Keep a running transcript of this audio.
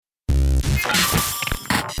Welcome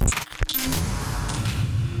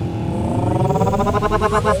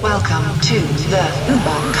to the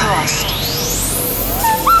Ubercast.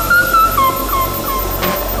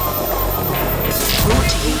 Brought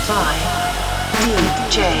to you by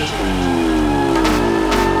MakJ.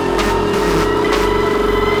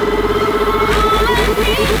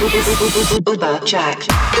 Uberjakd.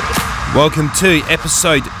 Welcome to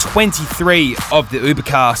episode 23 of the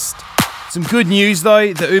Ubercast. Some good news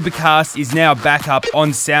though, the Ubercast is now back up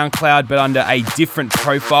on SoundCloud but under a different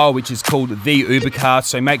profile which is called The Ubercast,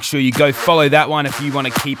 so make sure you go follow that one if you want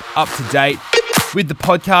to keep up to date with the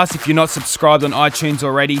podcast if you're not subscribed on iTunes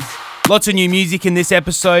already. Lots of new music in this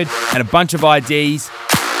episode and a bunch of IDs,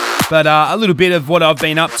 but a little bit of what I've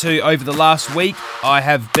been up to over the last week. I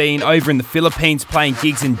have been over in the Philippines playing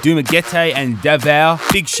gigs in Dumaguete and Davao.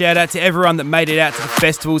 Big shout out to everyone that made it out to the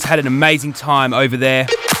festivals, had an amazing time over there.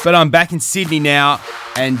 But I'm back in Sydney now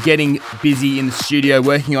and getting busy in the studio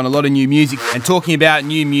working on a lot of new music. And talking about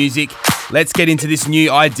new music, let's get into this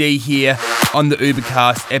new ID here on the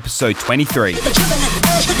Ubercast, episode 23.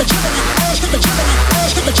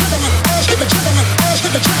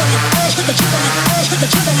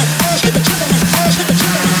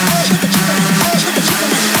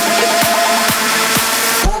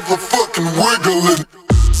 Motherfucking wiggling.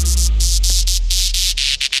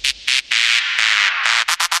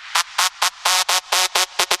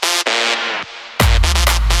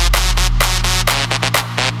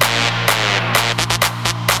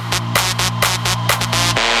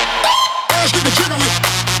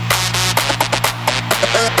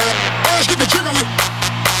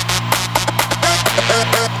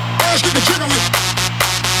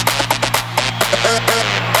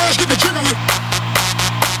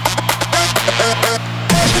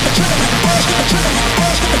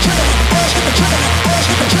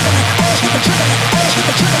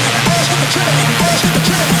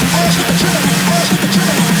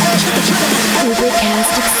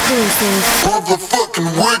 Ubercast exclusive. Motherfucking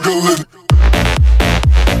wiggling.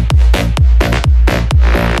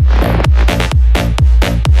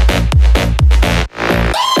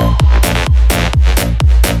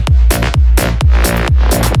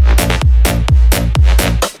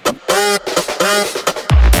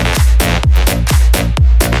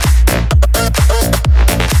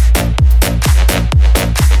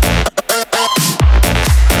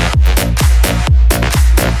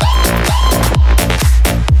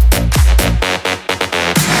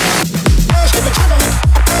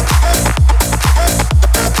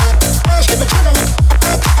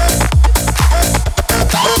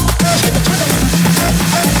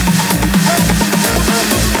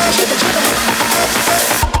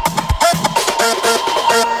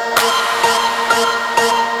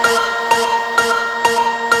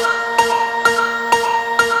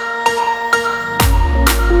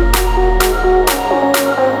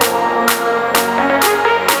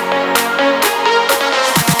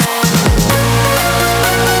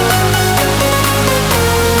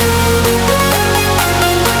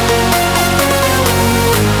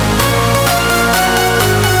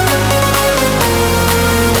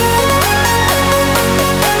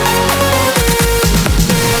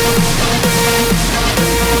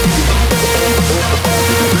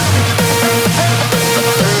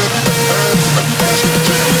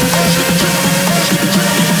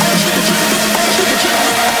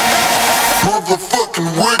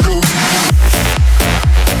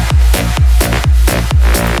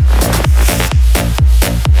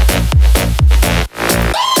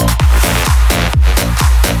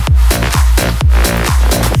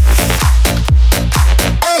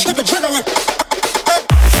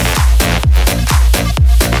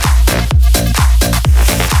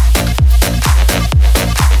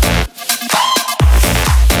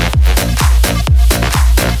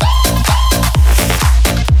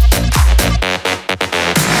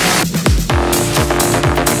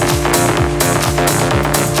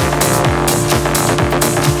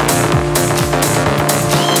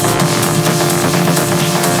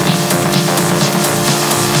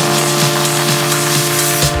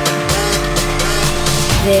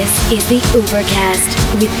 This is the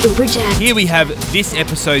Ubercast with Uberjakd. Here we have this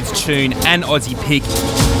episode's tune and Aussie pick,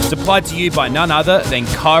 supplied to you by none other than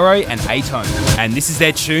Kyro and A-tonez. And this is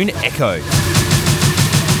their tune, Echo.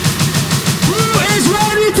 Who is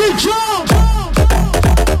ready to jump?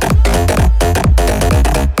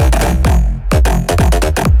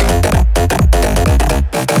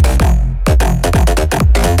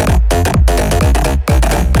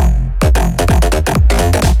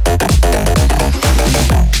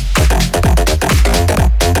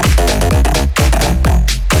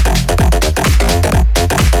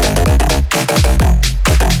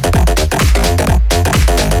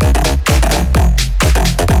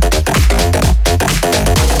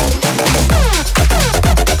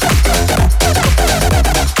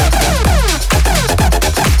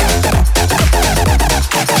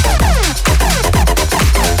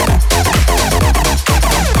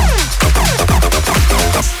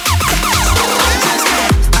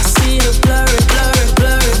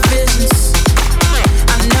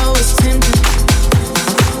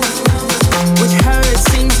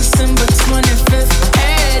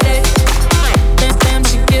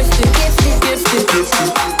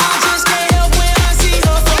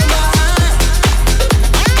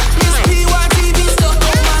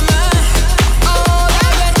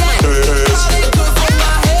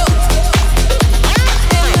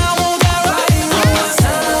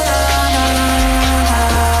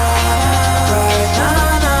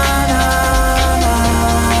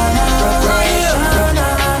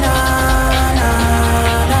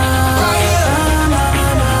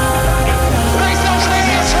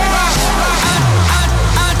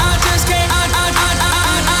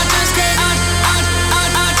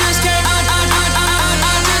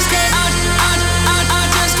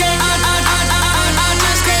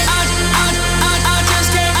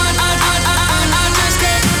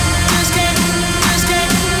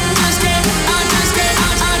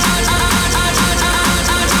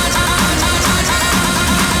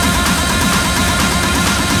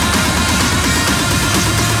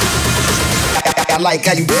 like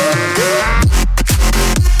how you.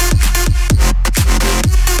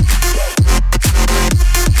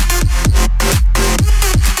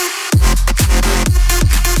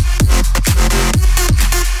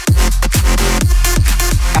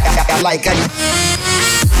 I like how you.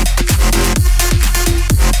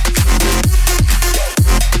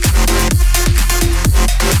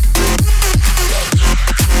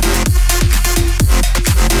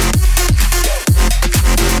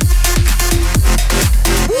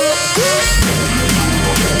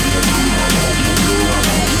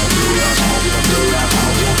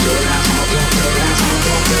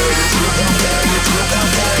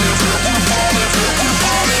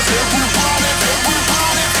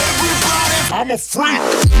 I'm a freak.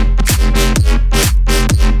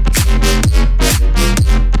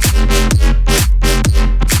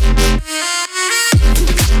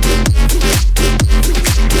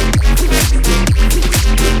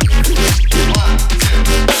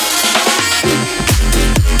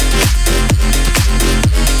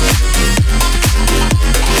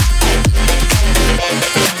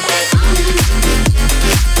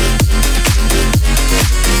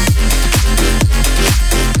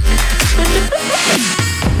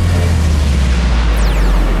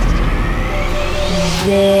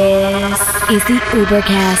 This is the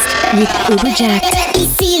Ubercast with Uberjakd. Let me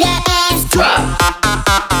see that ass drop.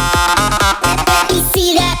 Let me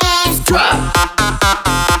see that ass drop.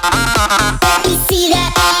 Let me see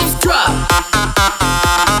that ass drop.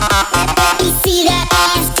 Let me see that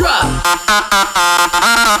ass drop.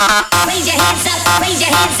 Raise your hands up, raise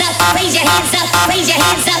your hands up, raise your hands up, raise your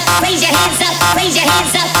hands up, raise your hands up, raise your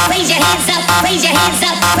hands up, raise your hands up, raise your hands up, raise your hands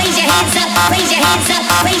up, raise your hands up, raise your hands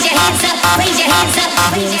up, raise your hands up.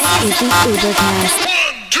 This is the Ubercast.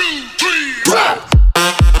 1, 2, 3, drop.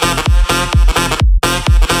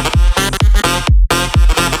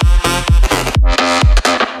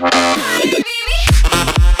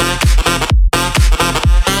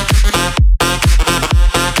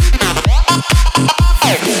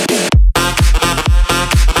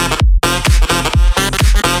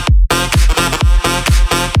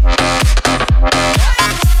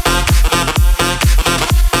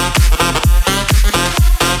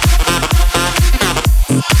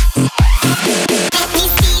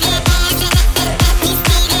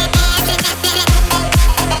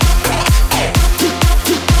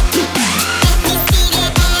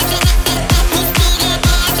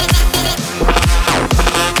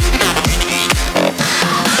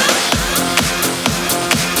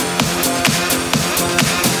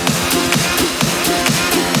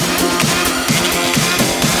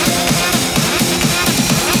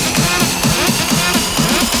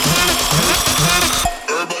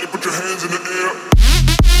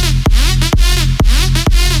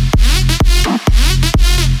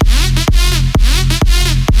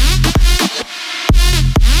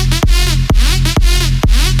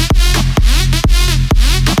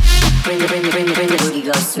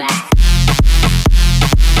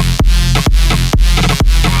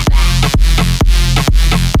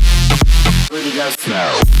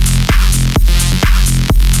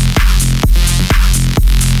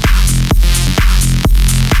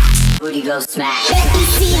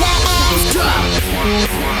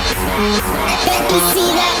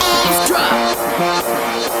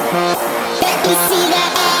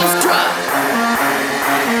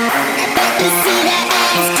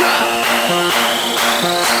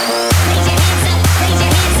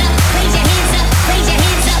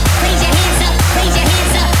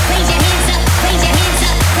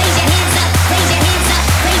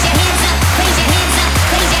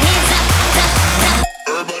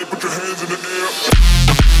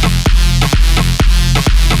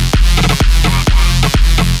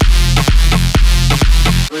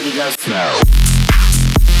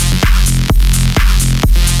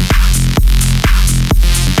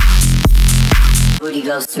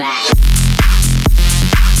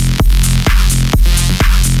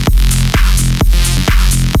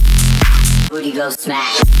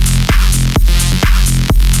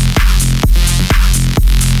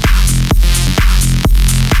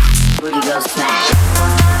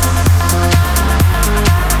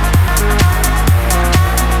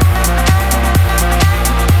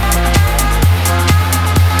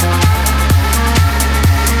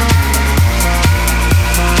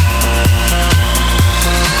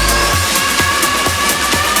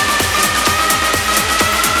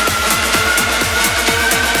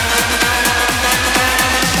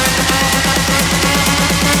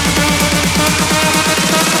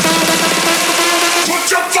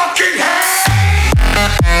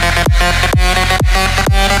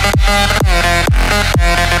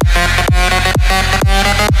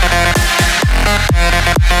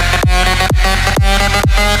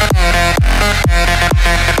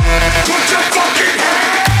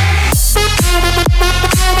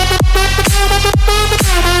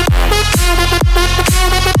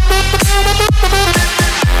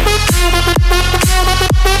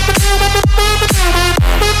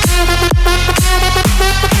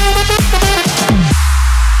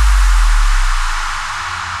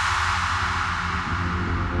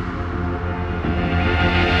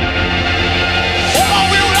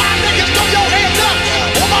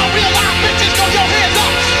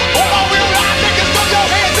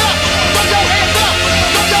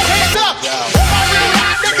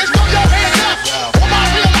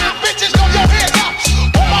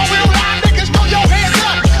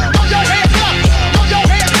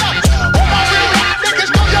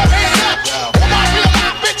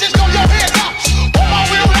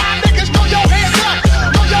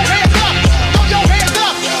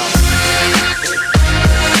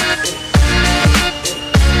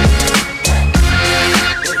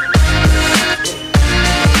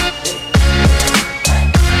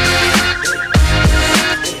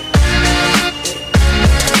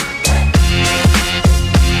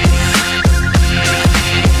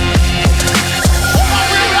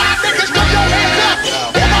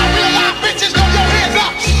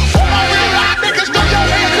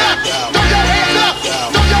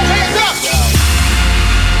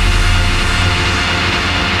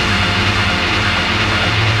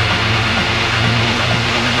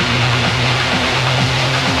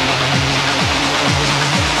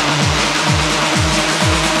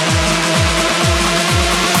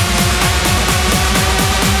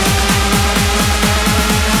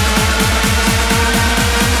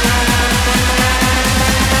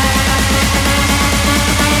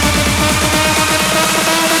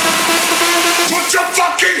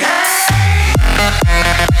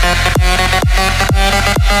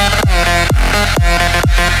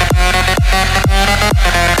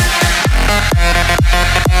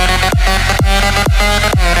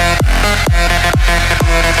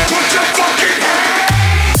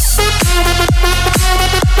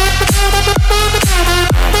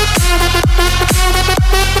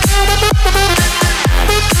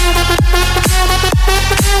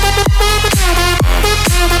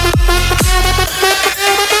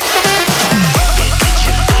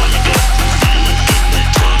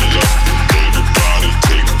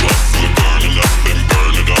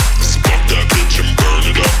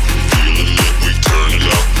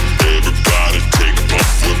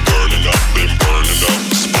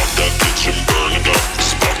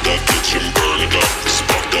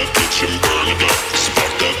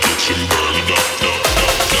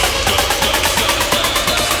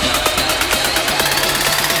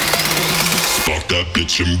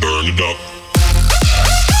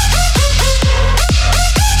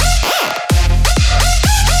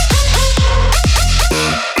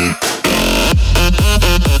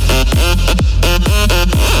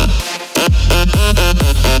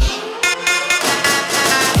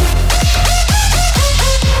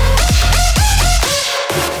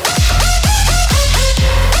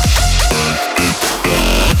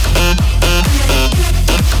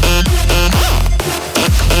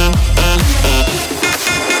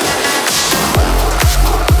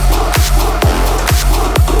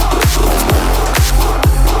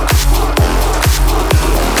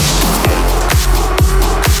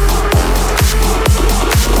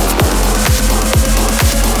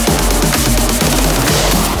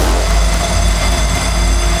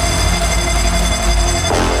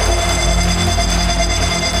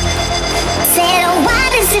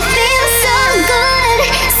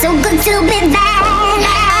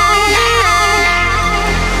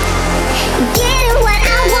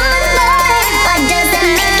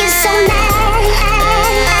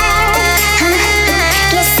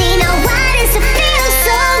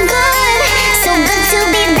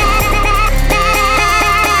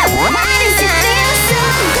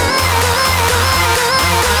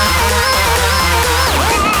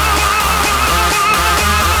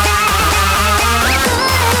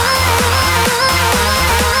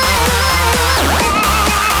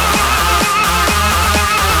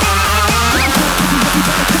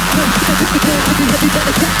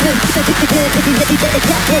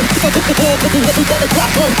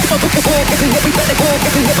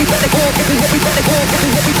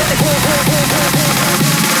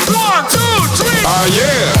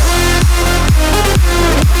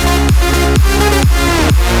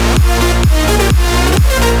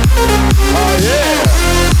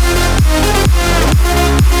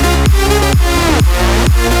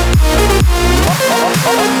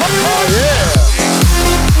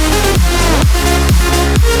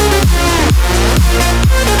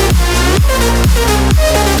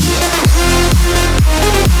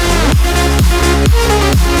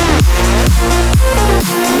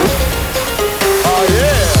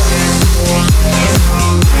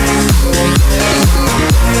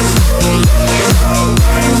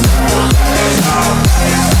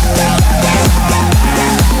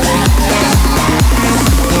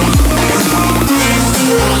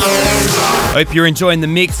 Hope you're enjoying the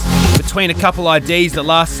mix. Between a couple IDs, the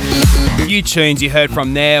last few tunes you heard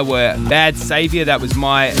from there were Bad Saviour, that was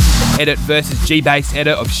my edit versus Gbaess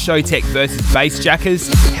edit of Showtek versus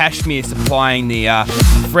Bassjackers. Kashmir supplying the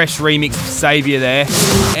fresh remix of Saviour there.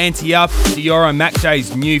 Ante Up, Deorro and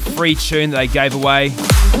MakJ's new free tune that they gave away.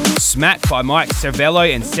 Smack by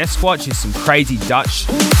Cervello and Cesqux is some crazy Dutch.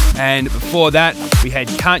 And before that, we had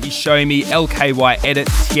Can't You Show Me, LKY Edit,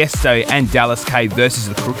 Tiesto and Dallas K versus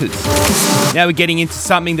the Crookers. Now we're getting into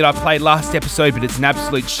something that I played last episode, but it's an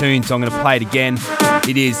absolute tune, so I'm going to play it again.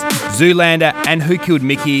 It is Zoolanda and Who Killed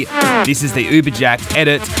Mickey. This is the Uberjakd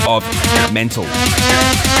edit of Mental.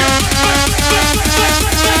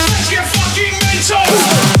 You're fucking mental!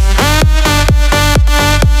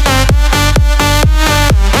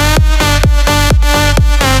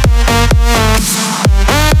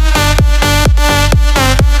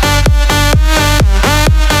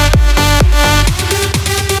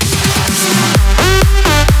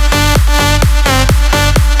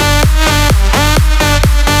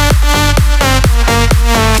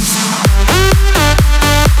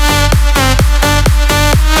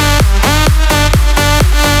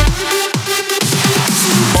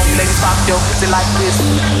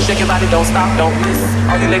 Shake your body, don't stop, don't miss.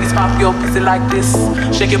 All you ladies pop your pussy like this.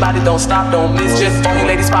 Shake your body, don't stop, don't miss. Just all you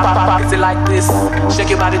ladies pop pussy like this. Shake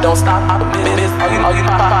your body, don't stop, miss. All you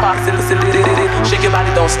pop pussy. Shake your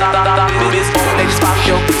body, don't stop, miss. All you ladies pop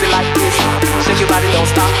your pussy like this. Shake your body, don't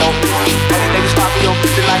stop, don't miss. All you ladies pop your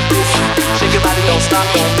pussy like this. Shake your body, don't stop,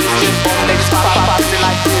 don't miss. Just all you ladies pop pussy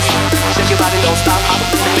like this. Shake your body, don't stop,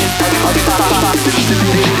 miss. All you pop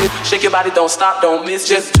pussy. Shake your body, don't stop, don't miss.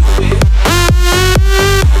 Just do it.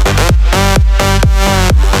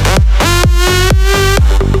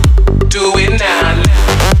 Do it now.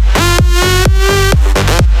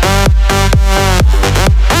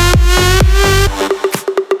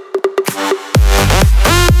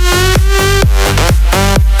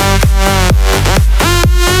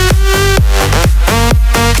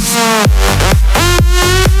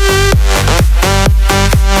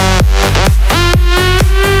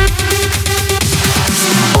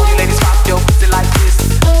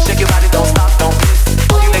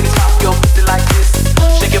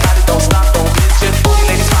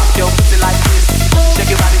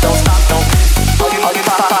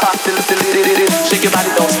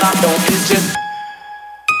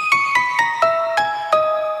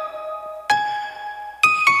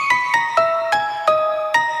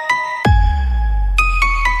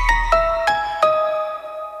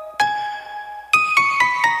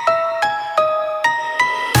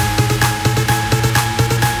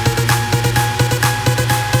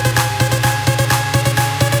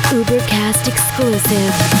 Ubercast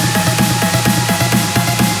exclusive.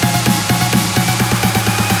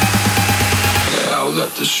 I'll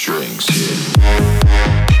let the strings hit.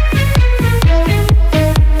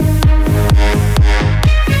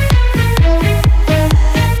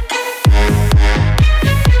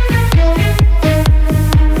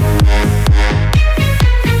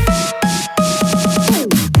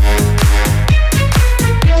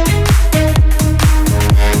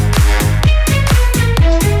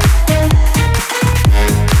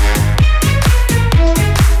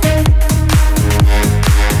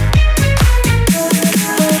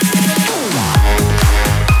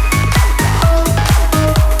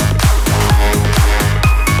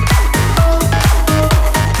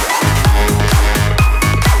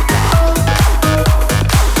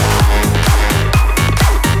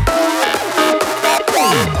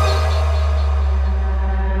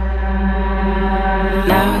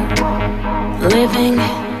 Living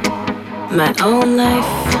my own life,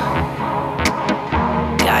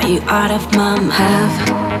 got you out of my mind.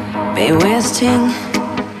 Have been wasting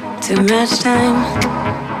too much time,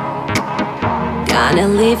 gonna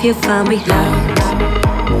leave you far behind.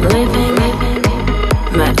 Living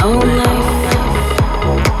my own life,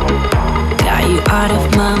 got you out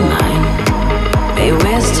of my mind. Been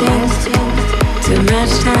wasting too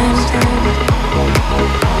much time,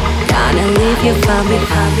 gonna leave you far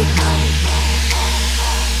behind.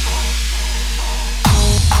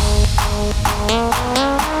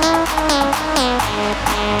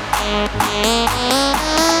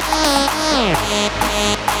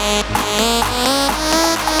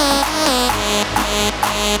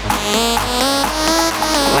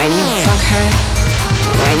 When you fuck her,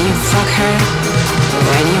 when you fuck her,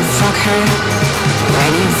 when you fuck her,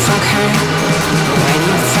 when you fuck her, when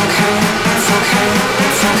you fuck her, fuck her,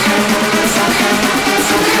 fuck her, fuck her,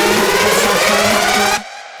 fuck her, fuck her,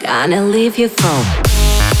 gonna leave you full.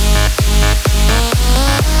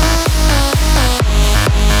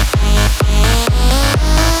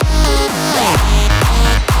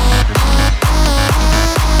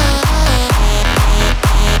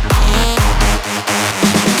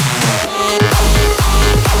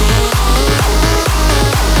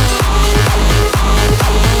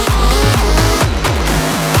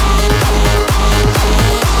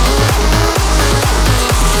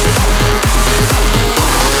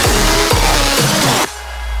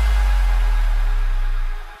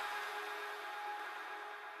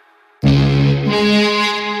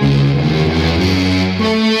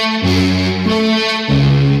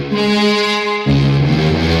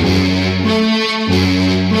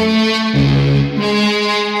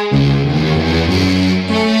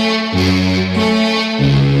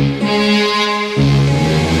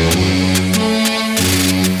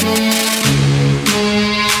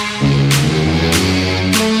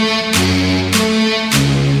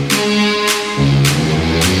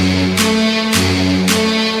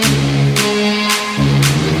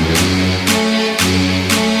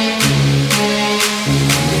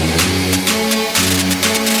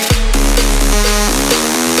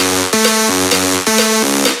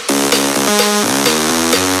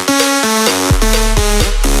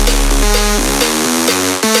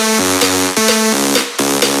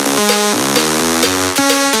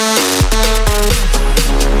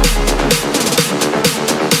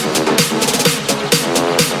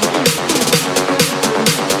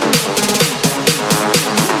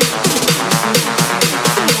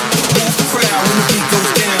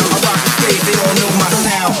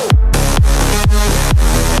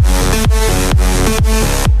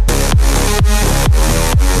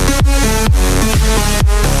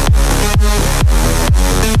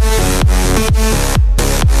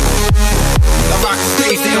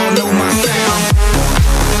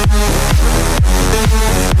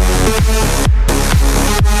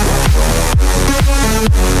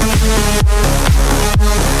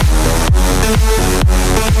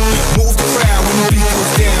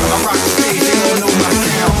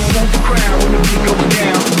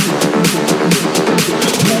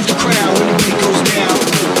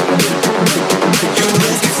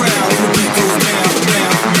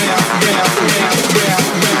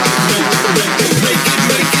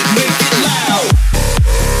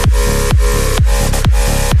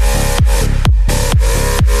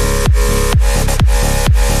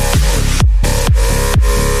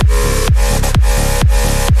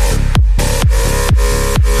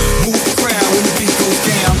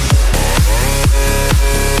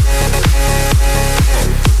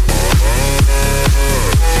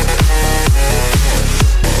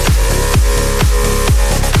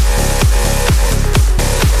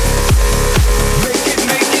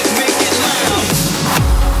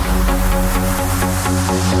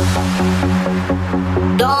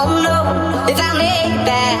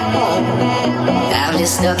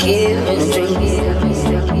 stuck here in a dream.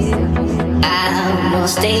 I'm gonna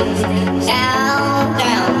stay down,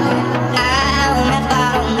 down. I'm at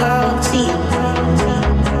bottom world sea.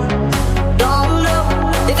 Don't know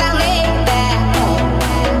if I made that home.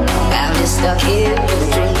 I'm just stuck here in a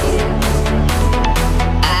dream.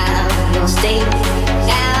 I'm gonna stay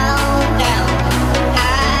down, down.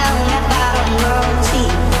 I'm at bottom world sea.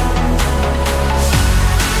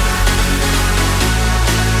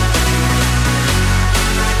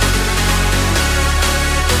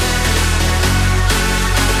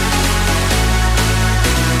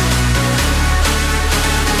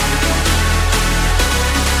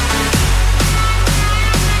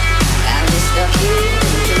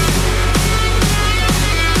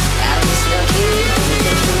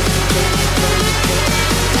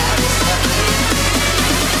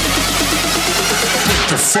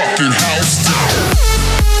 The fucking house down.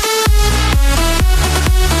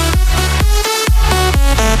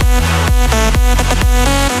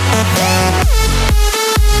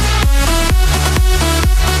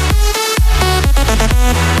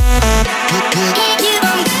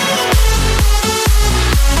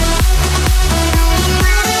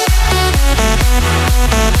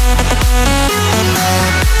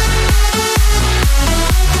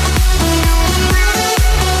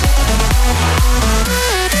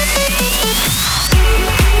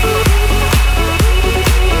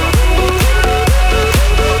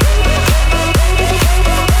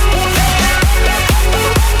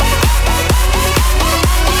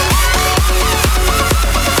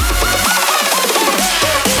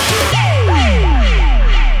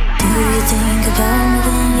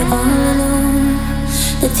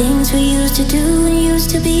 Things we used to do and used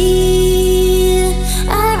to be.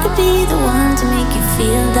 I could be the one to make you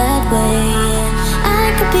feel that way.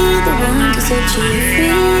 I could be the one to set you free.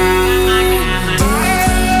 Do you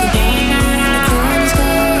think about me when the corner's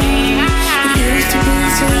gone? It used to be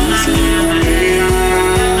so easy and me.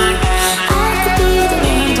 I could be the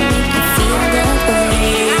one to make you feel that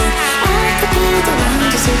way. I could be the one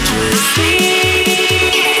to set you free.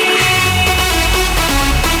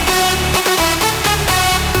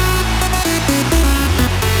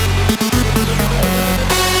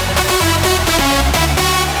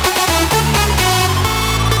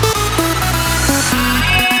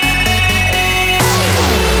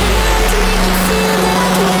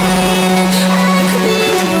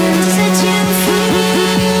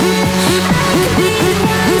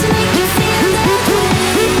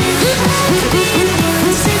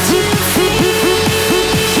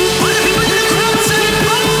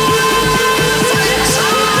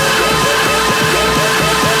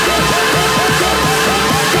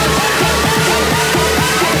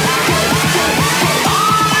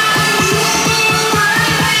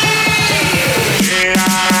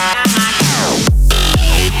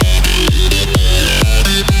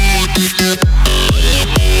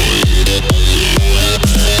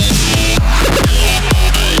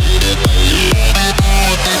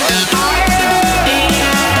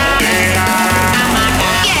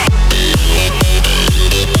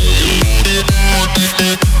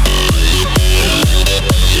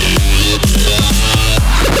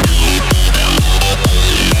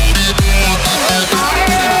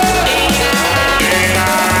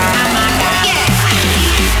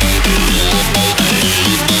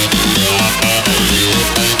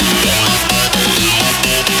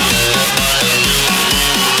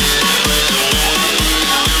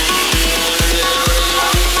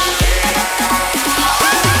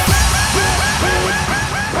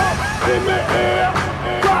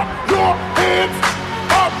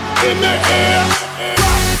 in the air.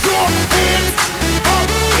 Clap your hands up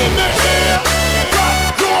in the air.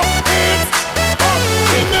 Clap your hands up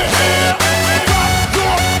in the air. Clap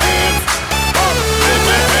your hands up in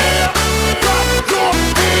the air. Clap your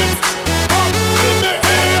hands up in the air. Clap your hands up in the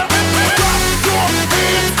air. Clap your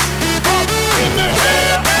hands up in the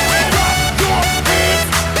air. Clap your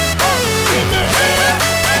hands up in the air.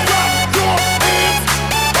 Clap your hands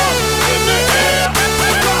up in the air.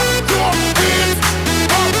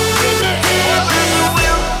 There's a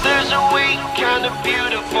will, there's a way, kind of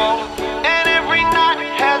beautiful. And every night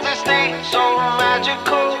has a state so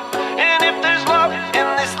magical. And if there's love in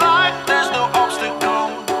this life, there's no obstacle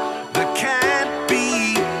that can't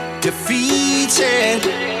be defeated.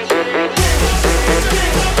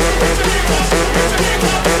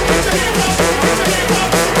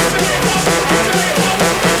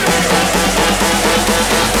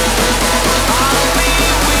 I'll be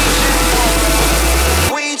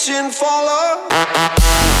waiting for love.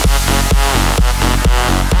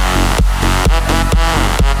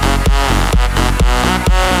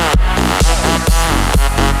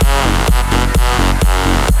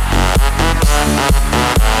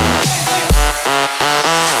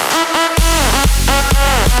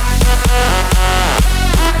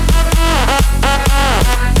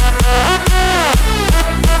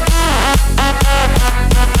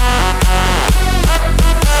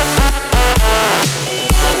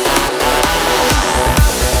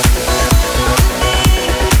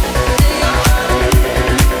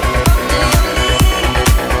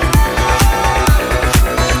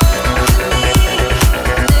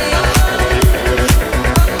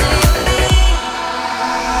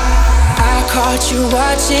 You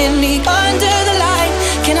watching me under the light.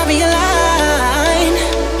 Can I be a line?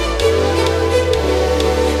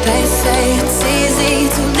 They say it's easy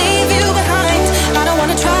to leave you behind. I don't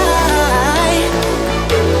wanna try.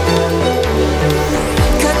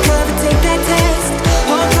 Cut cover, take that test.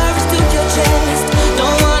 Hold courage to your chest.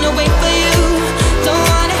 Don't wanna wait for you. Don't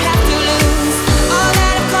wanna have to lose all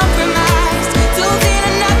that I've compromised to feel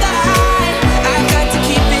another high. I got to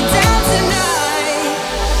keep it down tonight.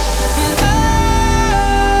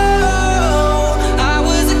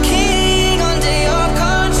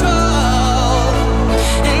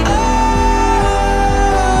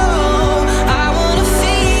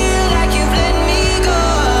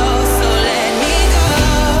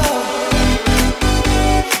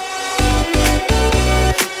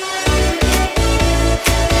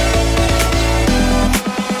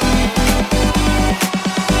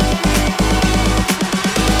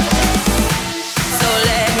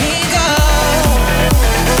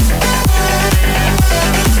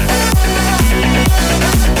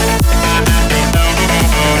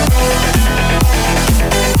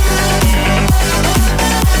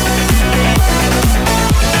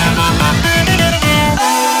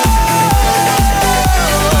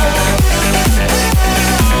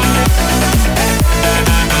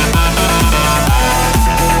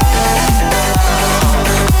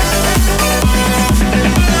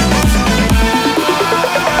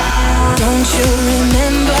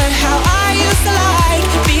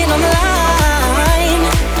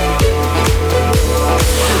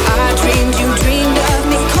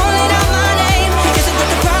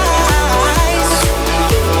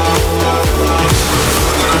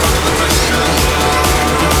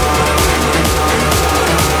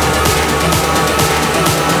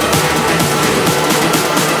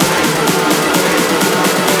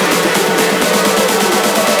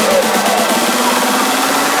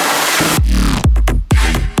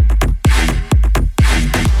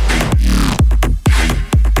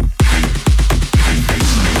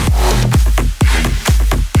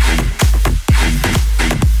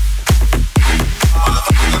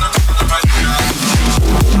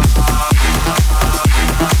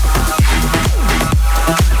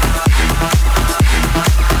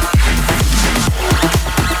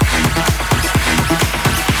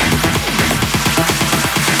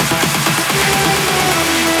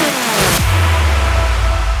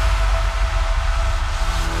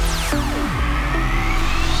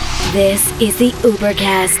 This is the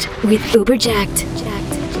Ubercast with Uberjakd.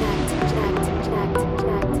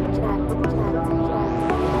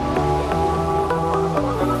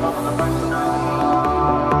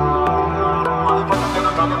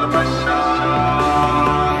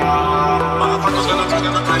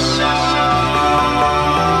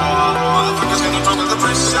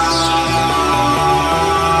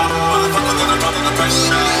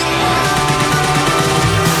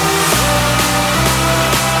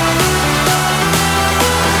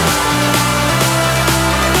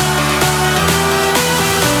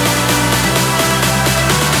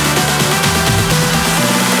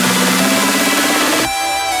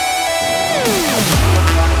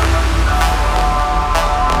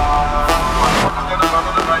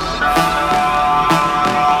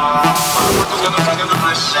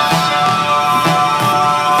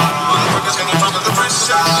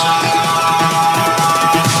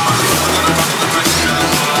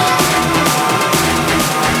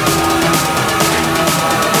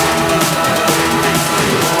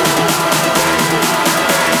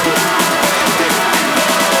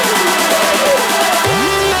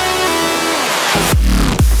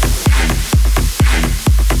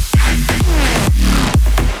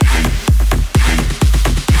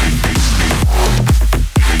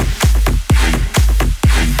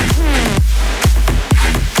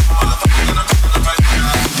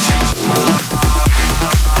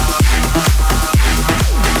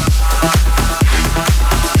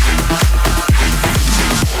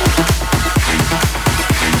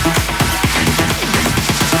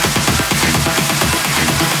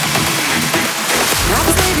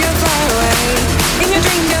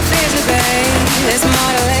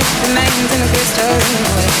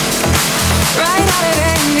 Right out of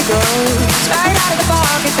Indigo, right out of the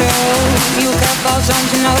pocket throw. You curveballs, don't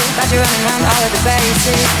you know that you're running around all of the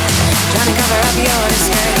bases, trying to cover up your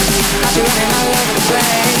mistakes, got you running all over the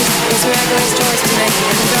place. It's reckless choices made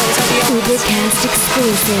in the throes of your Ubercast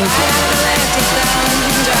exclusive. right out of the left hip down,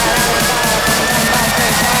 right out of the bottom, down by the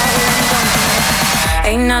first ball.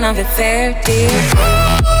 Ain't none of it fair, dear.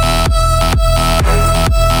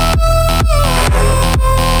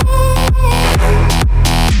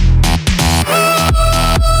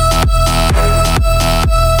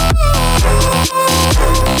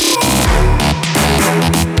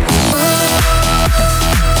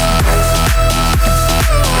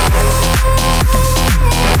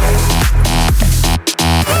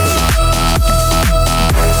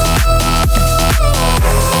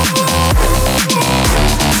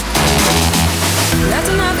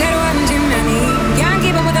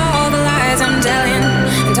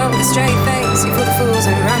 Straight face, you fool the fools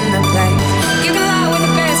and run the play. You can lie with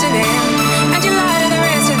the best of them, and you lie to the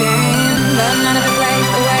rest of them, but none of it played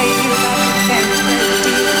the way you thought you kept it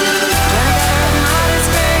deep. Trying to cover up my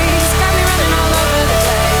disgrace, got me running all over the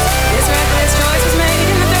place. This reckless choice was made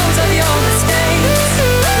in the throes of your mistakes.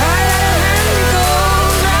 Right out of hand you go,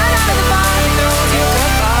 right out of the body throws. You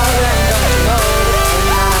could fall and don't you know that you're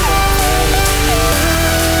not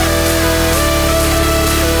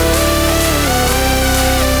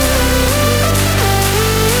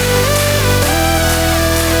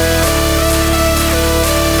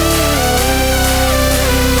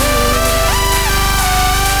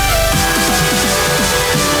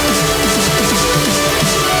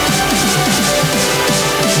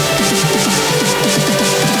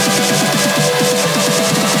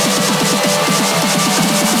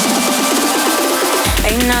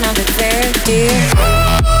ain't none of it fair, dear.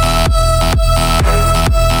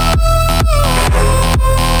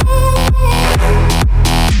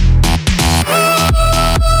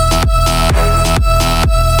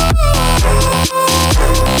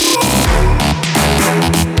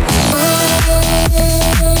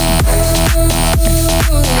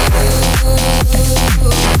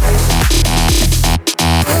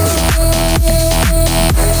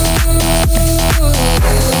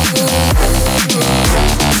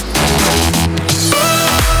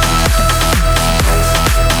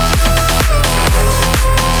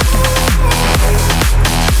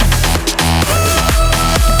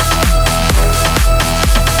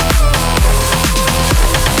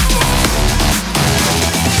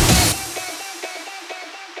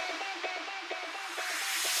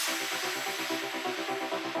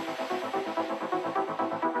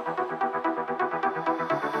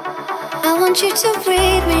 I want you to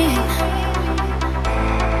breathe me.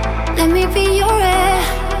 Let me be your air.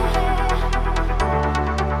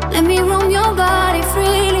 Let me roam your body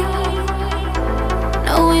freely.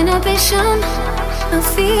 No inhibition, no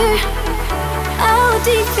fear. How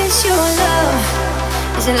deep is your love?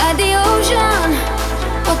 Is it like the ocean?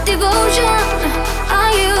 What devotion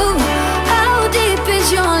are you? How deep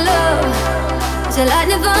is your love? Is it like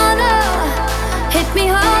Nirvana? Hit me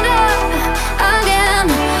harder again.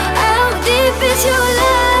 How deep is your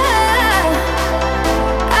love?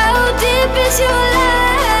 How deep is your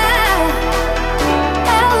love?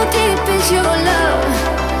 How deep is your love?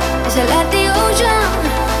 Is it like the ocean?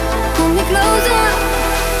 Pull me closer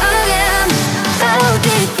again. How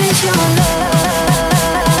deep is your love?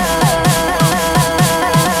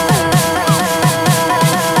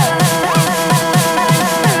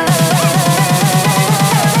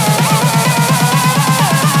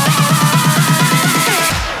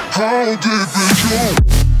 How deep is your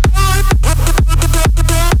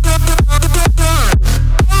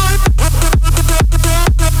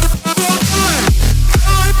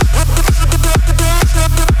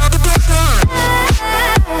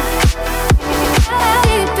How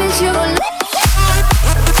deep is your love?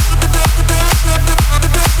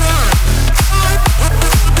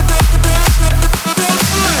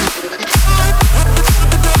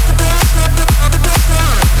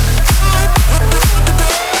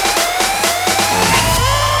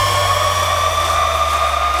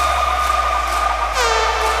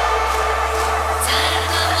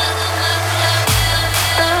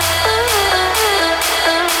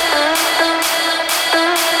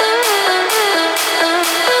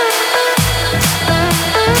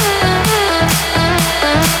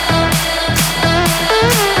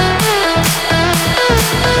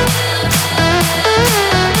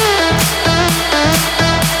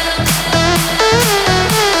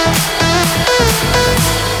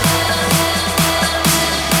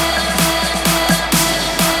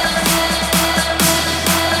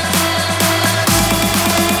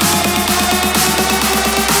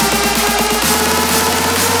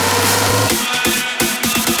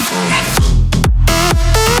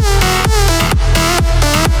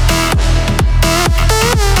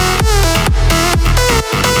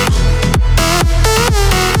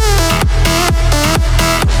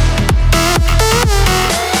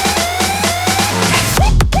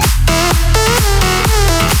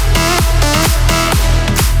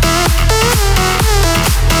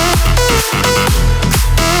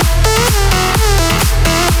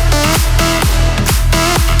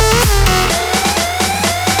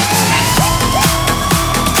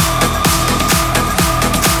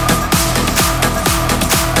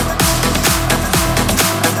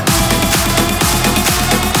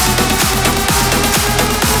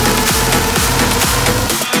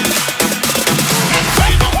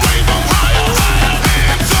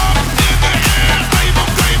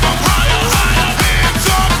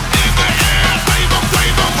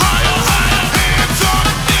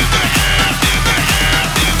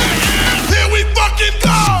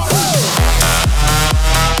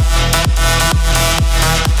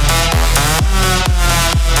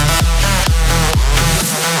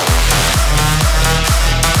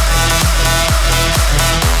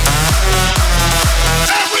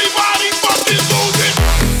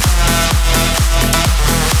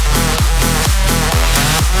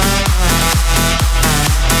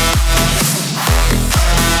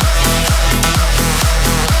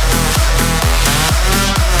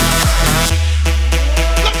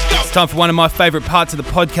 time for one of my favourite parts of the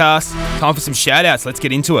podcast. Time for some shout-outs. Let's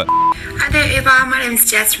get into it. Hi there, Uber. My name's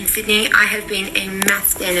Jess from Sydney. I have been a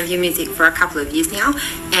massive fan of your music for a couple of years now,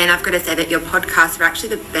 and I've got to say that your podcasts are actually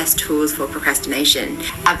the best tools for procrastination.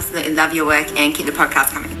 Absolutely love your work and keep the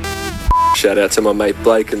podcast coming. Shout out to my mate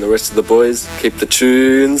Blake and the rest of the boys. Keep the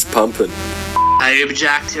tunes pumping. Hey,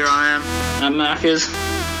 Uberjakd, here I am at Merk's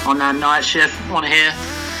on that night shift. Want to hear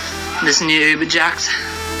this new Uberjakd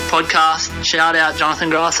podcast? Shout out Jonathan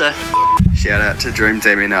Grasso. Shout out to Dream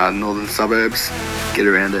Team in northern suburbs. Get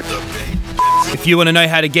around it. If you want to know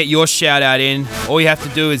how to get your shout out in, all you have to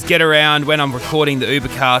do is get around when I'm recording the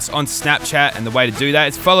Ubercast on Snapchat, and the way to do that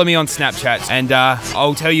is follow me on Snapchat, and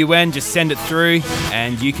I'll tell you when, just send it through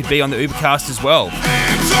and you could be on the Ubercast as well.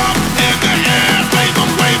 Hands up in the air, wave 'em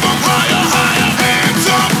higher, higher. Hands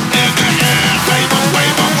up in the air, wave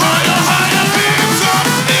 'em higher, higher. Hands up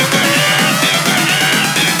in the air, in the air,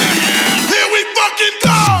 in the air. Here we fucking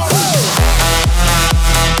go!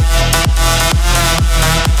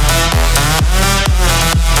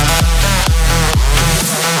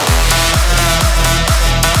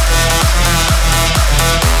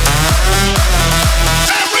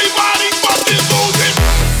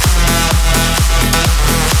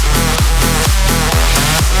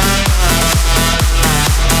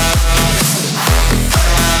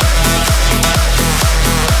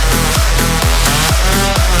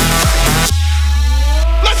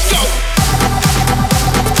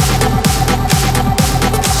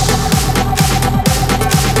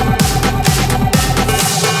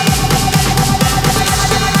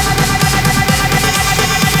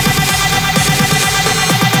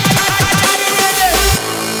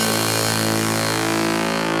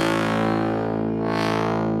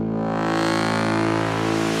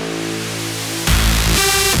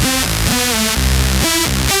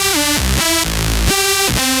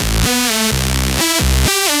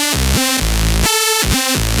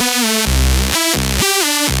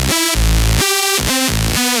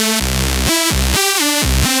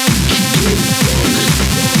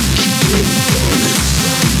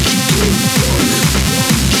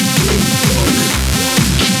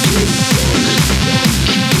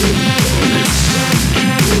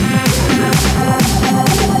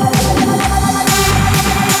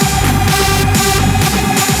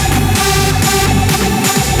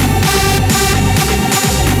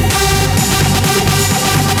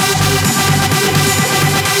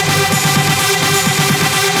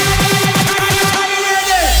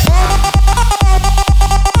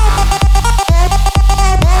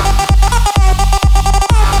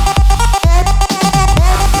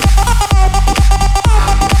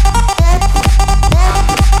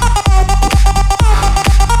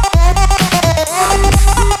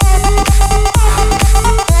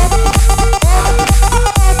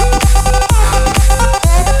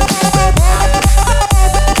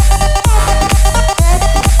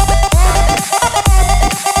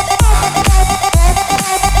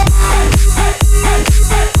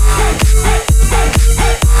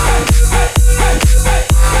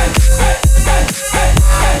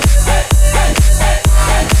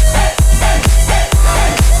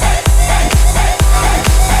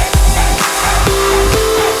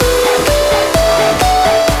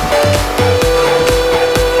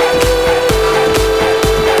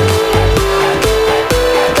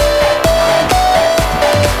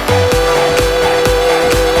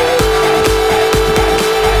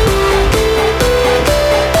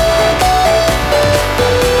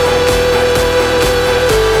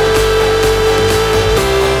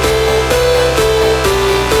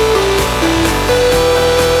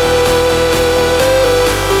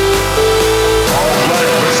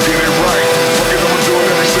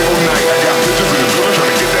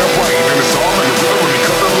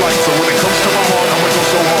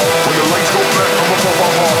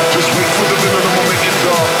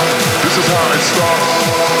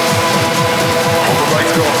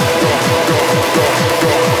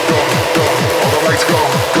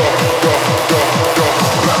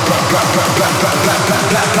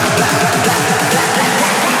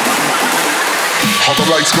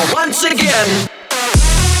 Once again.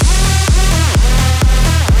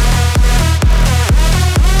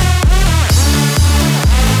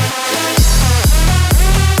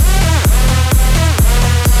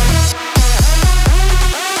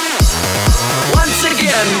 Once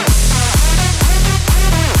again.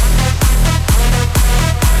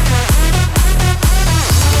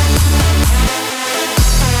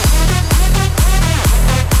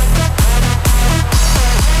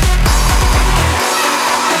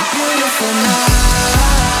 Beautiful night.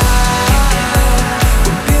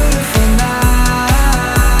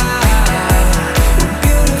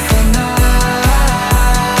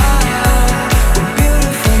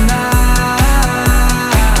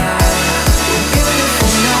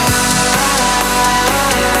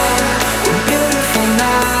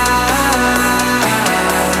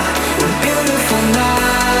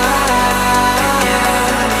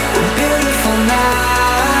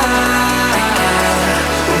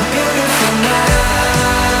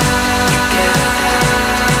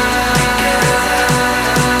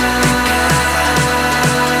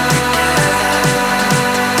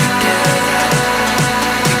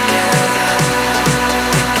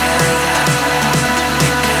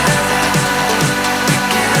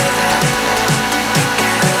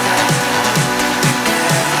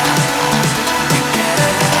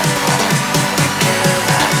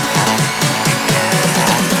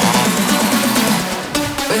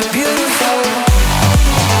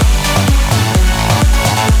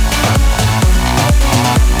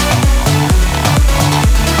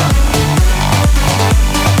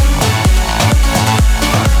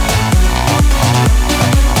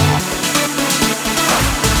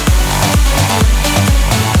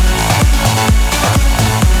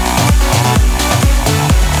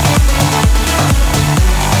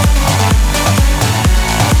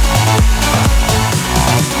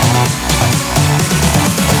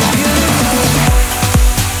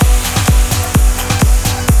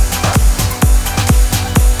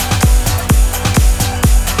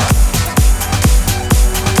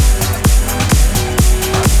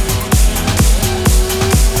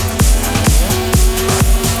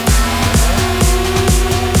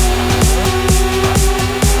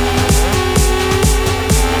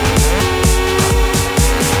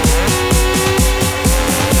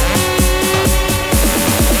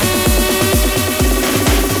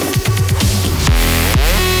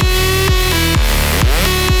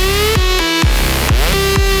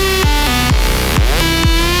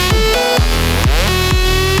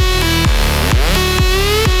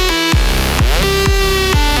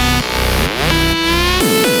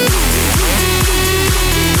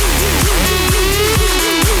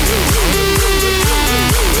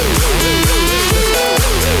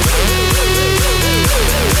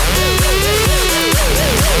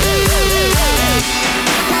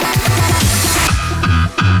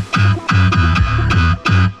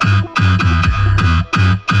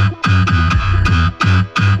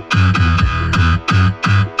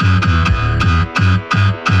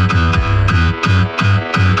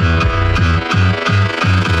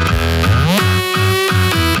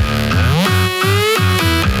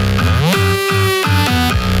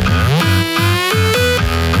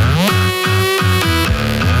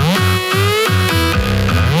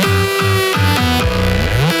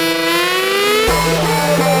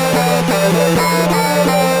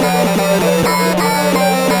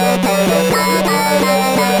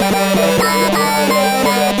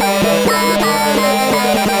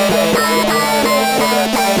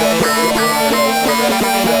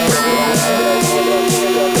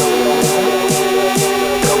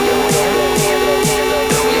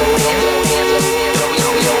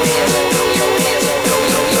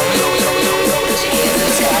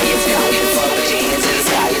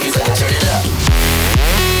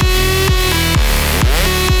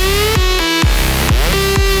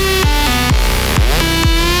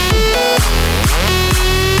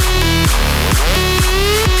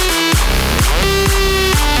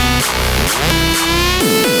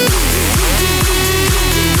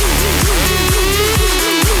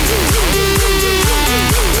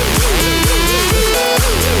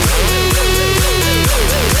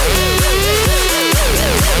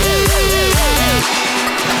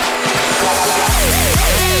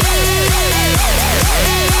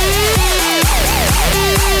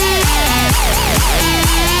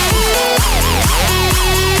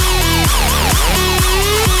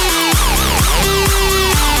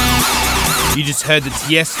 just heard the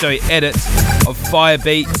Tiesto edit of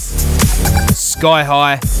Firebeats, Sky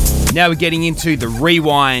High. Now we're getting into the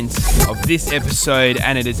rewind of this episode,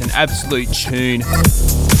 and it is an absolute tune.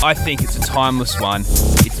 I think it's a timeless one.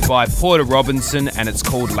 It's by Porter Robinson and it's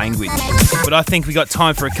called Language. But I think we got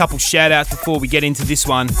time for a couple shout outs before we get into this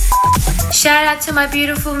one. Shout out to my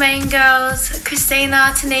beautiful main girls,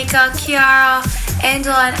 Christina, Tanika, Kyro,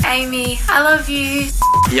 Angela and Amy. I love you.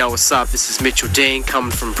 Yo, what's up? This is Mitchell Dean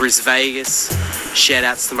coming from Bris Vegas. Shout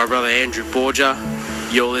outs to my brother Andrew Borgia.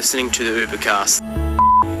 You're listening to the Ubercast.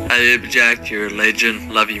 Hey Uberjakd, you're a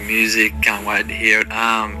legend. Love your music. Can't wait to hear it.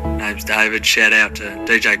 Name's David. Shout out to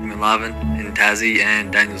DJ McLovin in Tassie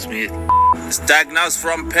and Daniel Smith. It's Diagnosed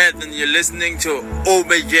from Perth and you're listening to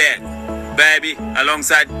Uberjakd, baby,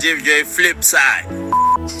 alongside DJ Flipside.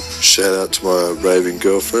 Shout out to my raving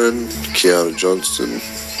girlfriend, Kiana Johnston.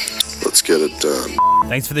 Let's get it done.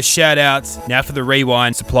 Thanks for the shout outs. Now for the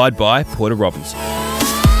rewind, supplied by Porter Robinson.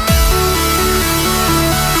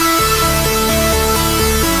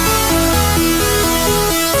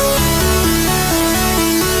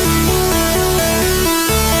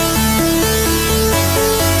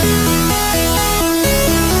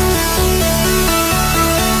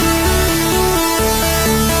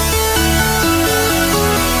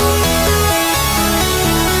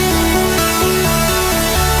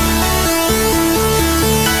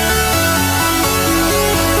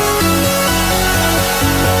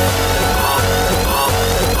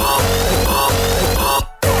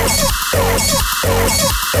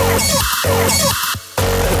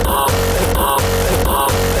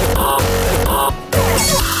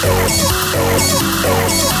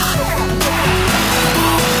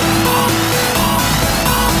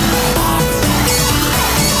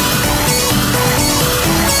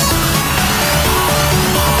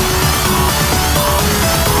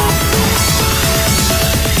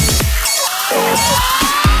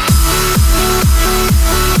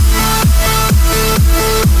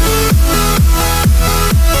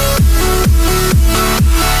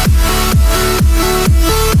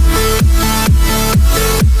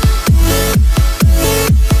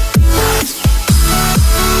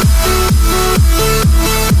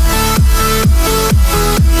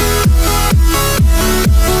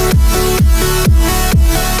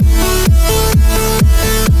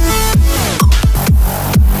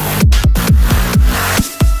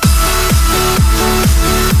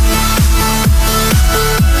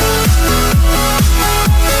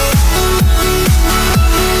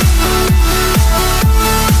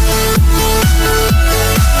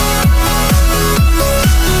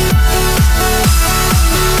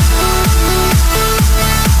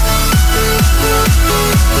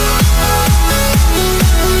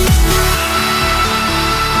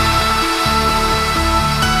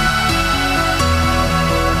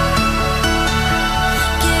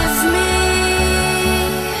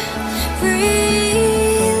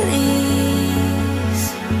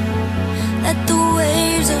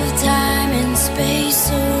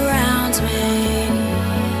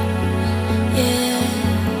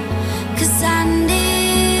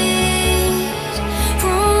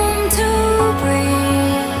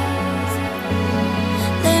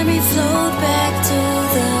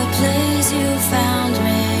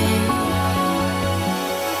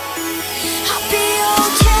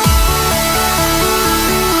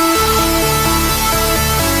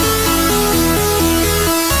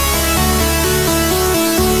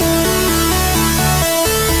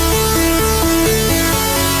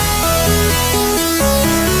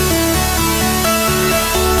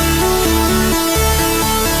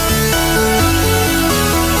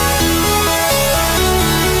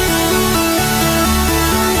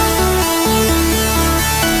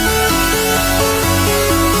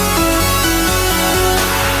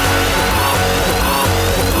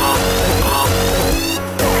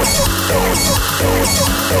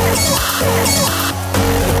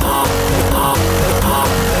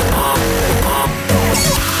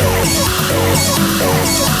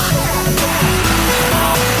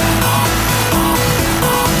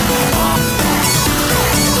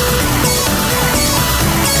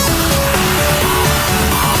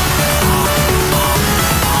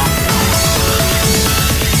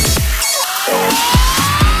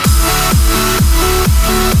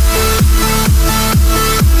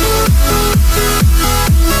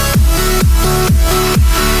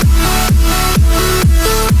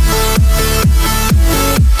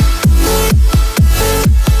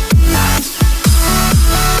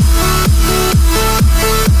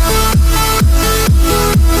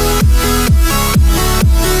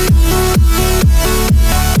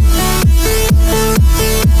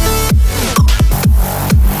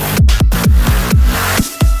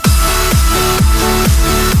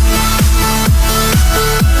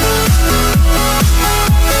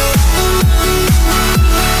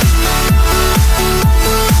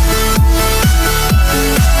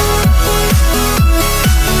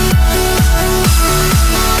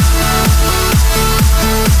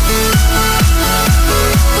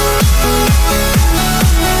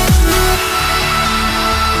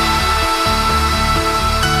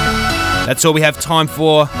 That's all we have time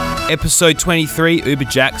for. Episode 23,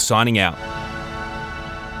 Uberjakd signing out.